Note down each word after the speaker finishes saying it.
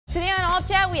Today on All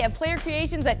Chat, we have player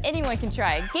creations that anyone can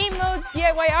try, game modes,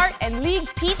 DIY art, and League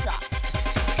Pizza.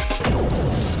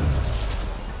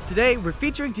 Today, we're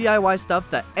featuring DIY stuff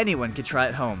that anyone can try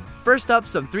at home. First up,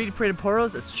 some 3D printed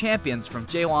Poros as champions from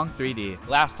Jaywong 3D.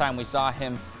 Last time we saw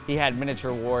him, he had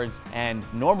miniature wards and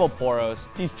normal Poros.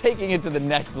 He's taking it to the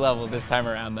next level this time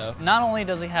around though. Not only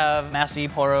does he have Master Yi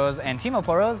Poros and Teemo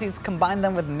Poros, he's combined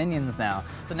them with minions now.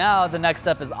 So now the next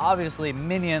step is obviously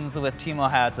minions with Teemo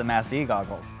hats and Master Yi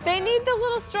goggles. They need the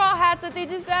little straw hats that they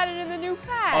just added in the new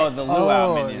pack. Oh, the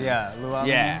luau minions. Yeah, luau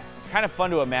minions. It's kind of fun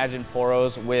to imagine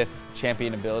Poros with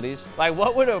champion abilities. Like,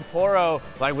 what would a Poro,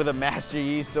 like with a Master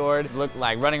Yi sword, look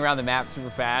like running around the map super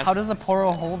fast? How does a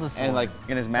Poro hold a sword? And like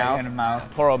in his mouth. In his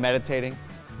mouth. Poro meditating.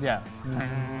 Yeah.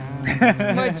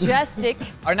 Majestic.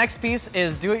 Our next piece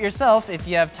is do it yourself if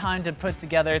you have time to put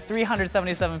together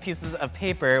 377 pieces of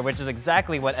paper, which is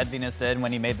exactly what Ed Venus did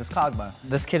when he made this Kog'Maw.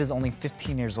 This kid is only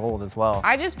 15 years old as well.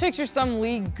 I just picture some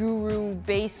League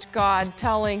guru-based god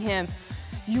telling him,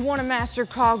 you want to master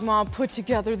Kog'Maw, put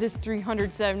together this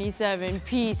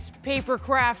 377-piece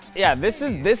Papercraft. Yeah, this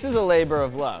is a labor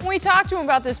of love. When we talked to him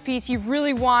about this piece, he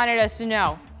really wanted us to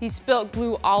know. He spilt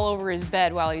glue all over his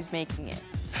bed while he was making it.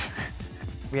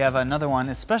 We have another one,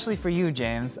 especially for you,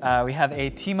 James. We have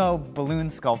a Teemo balloon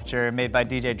sculpture made by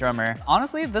DJ Drummer.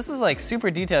 Honestly, this is like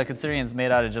super detailed considering it's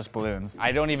made out of just balloons.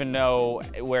 I don't even know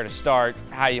where to start,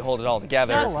 how you hold it all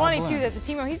together. No, it's funny too that the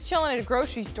Teemo, he's chilling at a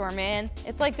grocery store, man.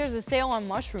 It's like there's a sale on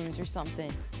mushrooms or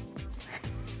something.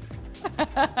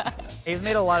 He's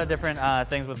made a lot of different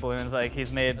things with balloons. Like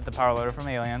he's made the power loader from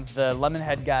Aliens, the lemon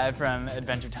head guy from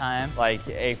Adventure Time. Like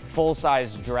a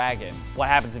full-size dragon. What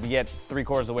happens if you get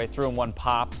 3/4 of the way through and one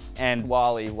pops? And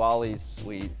Wally's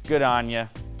sweet. Good on you.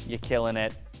 You're killing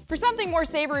it. For something more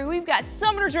savory, we've got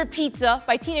Summoner's Rip Pizza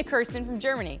by Tina Kirsten from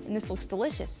Germany, and this looks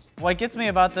delicious. What gets me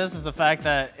about this is the fact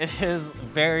that it is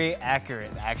very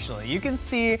accurate, actually. You can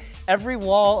see every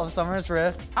wall of Summoner's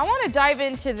Rift. I want to dive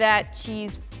into that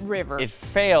cheese river. It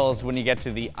fails when you get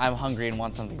to the I'm hungry and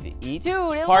want something to eat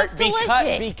Dude, it part looks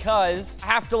delicious. because I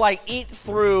have to like eat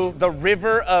through the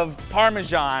river of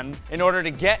Parmesan in order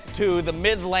to get to the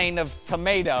mid lane of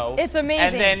tomato. It's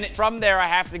amazing. And then from there I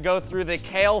have to go through the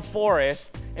kale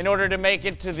forest in order to make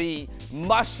it to the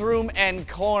mushroom and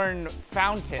corn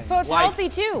fountain. So it's like, healthy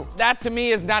too. That to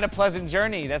me is not a pleasant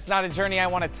journey. That's not a journey I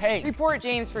want to take. Report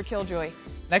James for Killjoy.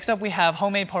 Next up, we have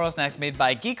homemade Poro snacks made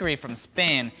by Geekery from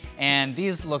Spain, and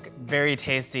these look very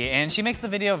tasty. And she makes the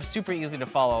video super easy to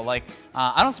follow. Like,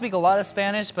 I don't speak a lot of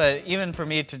Spanish, but even for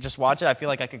me to just watch it, I feel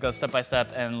like I could go step by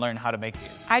step and learn how to make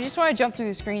these. I just want to jump through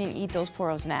the screen and eat those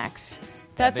Poro snacks.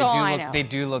 That's all I know. They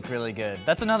do look really good.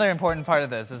 That's another important part of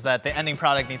this, is that the ending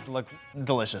product needs to look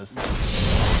delicious.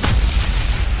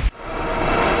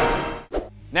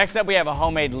 Next up, we have a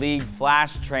homemade League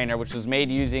Flash trainer, which was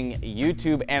made using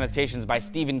YouTube annotations by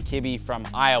Stephen Kibbium from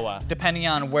Iowa. Depending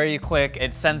on where you click,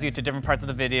 it sends you to different parts of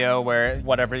the video where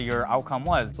whatever your outcome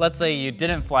was. Let's say you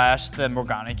didn't flash the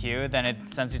Morgana Q, then it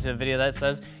sends you to the video that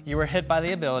says you were hit by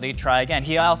the ability, try again.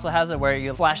 He also has it where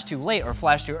you flash too late or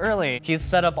flash too early. He's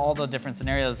set up all the different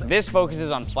scenarios. This focuses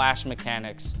on flash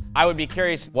mechanics. I would be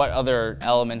curious what other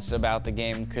elements about the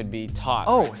game could be taught.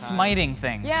 Oh, smiting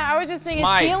things. Yeah, I was just thinking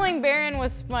Smite. Stealing Baron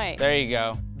was Smite. There you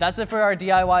go. That's it for our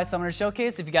DIY Summoner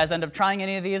Showcase. If you guys end up trying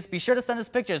any of these, be sure to send us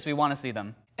pictures. We want to see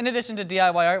them. In addition to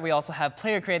DIY art, we also have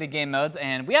player-created game modes,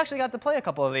 and we actually got to play a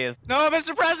couple of these. No,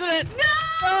 Mr. President!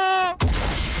 No!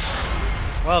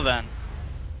 Well then.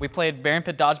 We played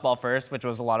Pit Dodgeball first, which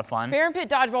was a lot of fun. Pit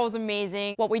Dodgeball was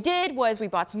amazing. What we did was we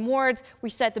bought some wards, we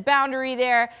set the boundary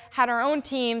there, had our own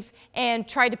teams, and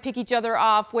tried to pick each other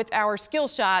off with our skill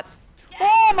shots.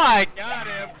 Oh my God!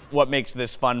 What makes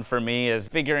this fun for me is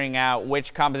figuring out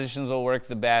which compositions will work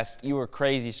the best. You were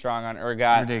crazy strong on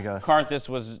Urgot. Ridiculous. Karthus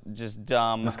was just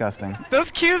dumb. Disgusting. Those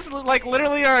cues like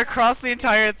literally are across the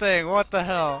entire thing. What the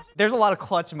hell? There's a lot of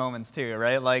clutch moments too,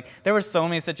 right? Like there were so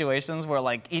many situations where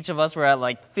like each of us were at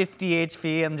like 50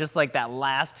 HP and just like that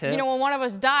last hit. You know, when one of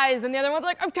us dies and the other one's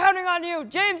like, I'm counting on you.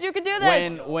 James, you can do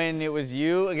this. When it was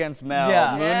you against Mel,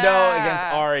 Yeah. Mundo Yeah. against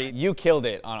Ari, you killed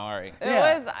it on Ari. It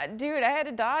was, dude, I had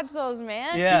to dodge those,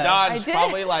 man. Yeah. You dodged I did.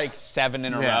 probably like 7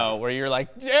 in a Yeah. row where you're like,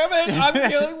 damn it, I'm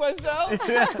killing myself.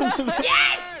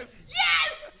 Yes!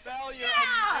 Yes!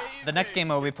 The next game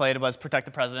mode we played was Protect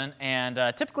the President, and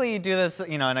typically you do this,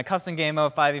 you know, in a custom game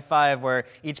mode 5v5 where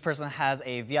each person has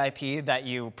a VIP that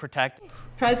you protect.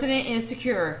 President is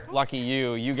secure. Lucky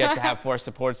you get to have 4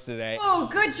 supports today. Oh,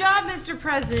 good job, Mr.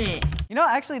 President. You know,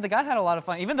 actually, the guy had a lot of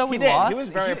fun, even though we did. He lost. was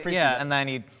very appreciative. Yeah, and then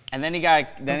he And then he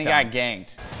got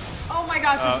ganked. Oh my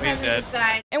gosh, Mr. he's President dead. just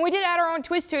died. And we did add our own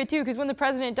twist to it too, because when the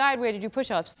president died, we had to do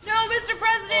push-ups. No, Mr.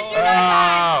 President, do not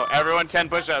die! Oh, ruined 10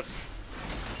 push-ups.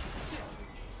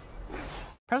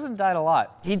 President died a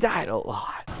lot. He died a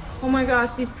lot. Oh my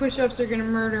gosh, these push-ups are gonna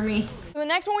murder me. The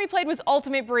next one we played was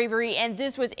Ultimate Bravery, and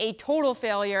this was a total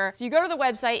failure. So you go to the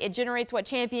website, it generates what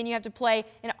champion you have to play,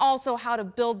 and also how to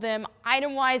build them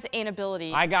item-wise and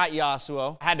ability. I got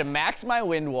Yasuo. I had to max my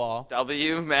wind wall.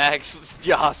 W Max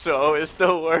Yasuo is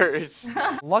the worst.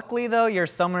 Luckily though, your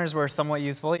summoners were somewhat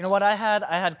useful. You know what I had?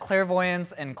 I had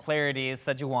Clairvoyance and Clarity,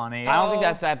 Sejuani. I don't think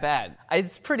that's that bad.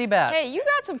 It's pretty bad. Hey, you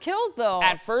got some kills though.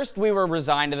 At first, we were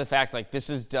resigned to the fact, like, this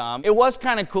is dumb. It was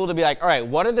kind of cool to be like, all right,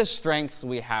 what are the strengths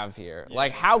we have here?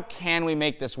 Like, how can we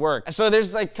make this work? So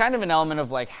there's like kind of an element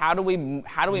of like, how do we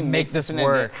make this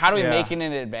work? How do we make it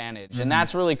an advantage? And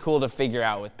that's really cool to figure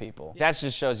out with people. That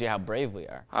just shows you how brave we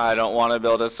are. I don't want to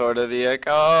build a Sword of the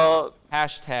Occult.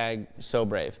 Hashtag so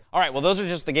brave. All right, well, those are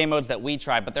just the game modes that we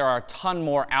tried, but there are a ton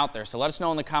more out there. So let us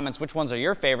know in the comments which ones are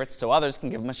your favorites so others can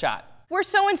give them a shot. We're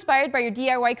so inspired by your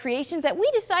DIY creations that we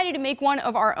decided to make one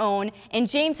of our own, and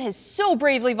James has so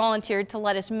bravely volunteered to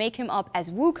let us make him up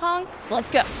as Wukong, so let's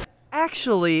go.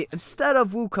 Actually, instead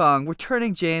of Wukong, we're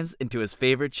turning James into his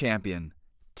favorite champion,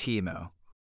 Teemo.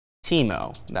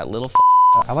 Teemo, that little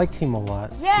I like Teemo a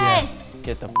lot. Yes!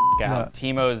 Get the out.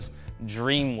 Teemo's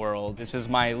dream world. This is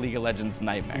my League of Legends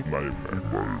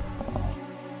nightmare.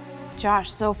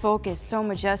 Josh, so focused, so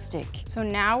majestic. So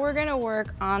now we're gonna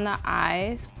work on the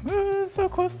eyes. So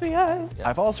close to the eyes.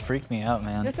 Eyeballs freak me out,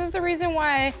 man. This is the reason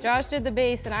why Josh did the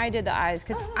base and I did the eyes,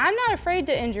 because I'm not afraid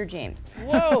to injure James.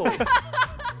 Whoa!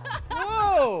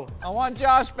 Whoa! I want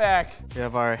Josh back. We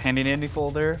have our handy dandy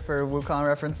folder for Wukong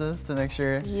references to make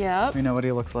sure Yep. we know what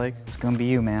he looks like. It's gonna be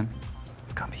you, man.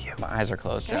 It's gonna be you. My eyes are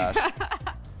closed, Josh.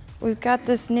 We've got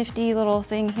this nifty little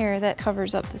thing here that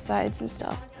covers up the sides and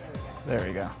stuff. There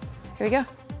we go. Here we go.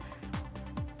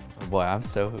 Oh boy, I'm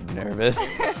so nervous.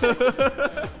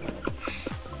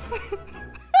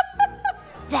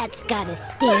 That's gotta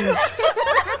sting.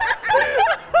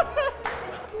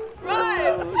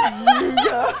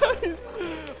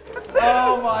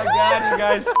 Oh my god, you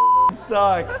guys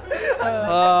suck.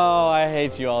 Oh, I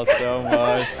hate you all so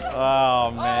much. Oh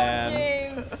man.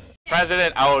 James.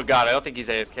 President, oh god, I don't think he's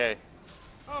AFK.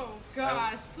 Oh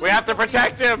gosh. We have to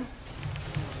protect him!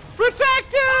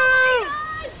 Protect him!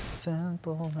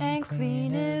 Simple And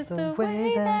clean is the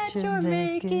way that you're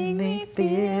making me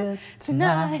feel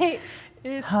tonight.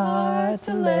 It's hard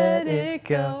to let it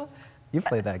go. You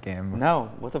played that game. No,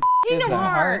 what the f is Kingdom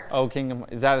that? Hearts. Oh, Kingdom.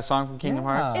 Is that a song from Kingdom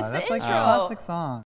Hearts? It's the that's like a intro. classic song.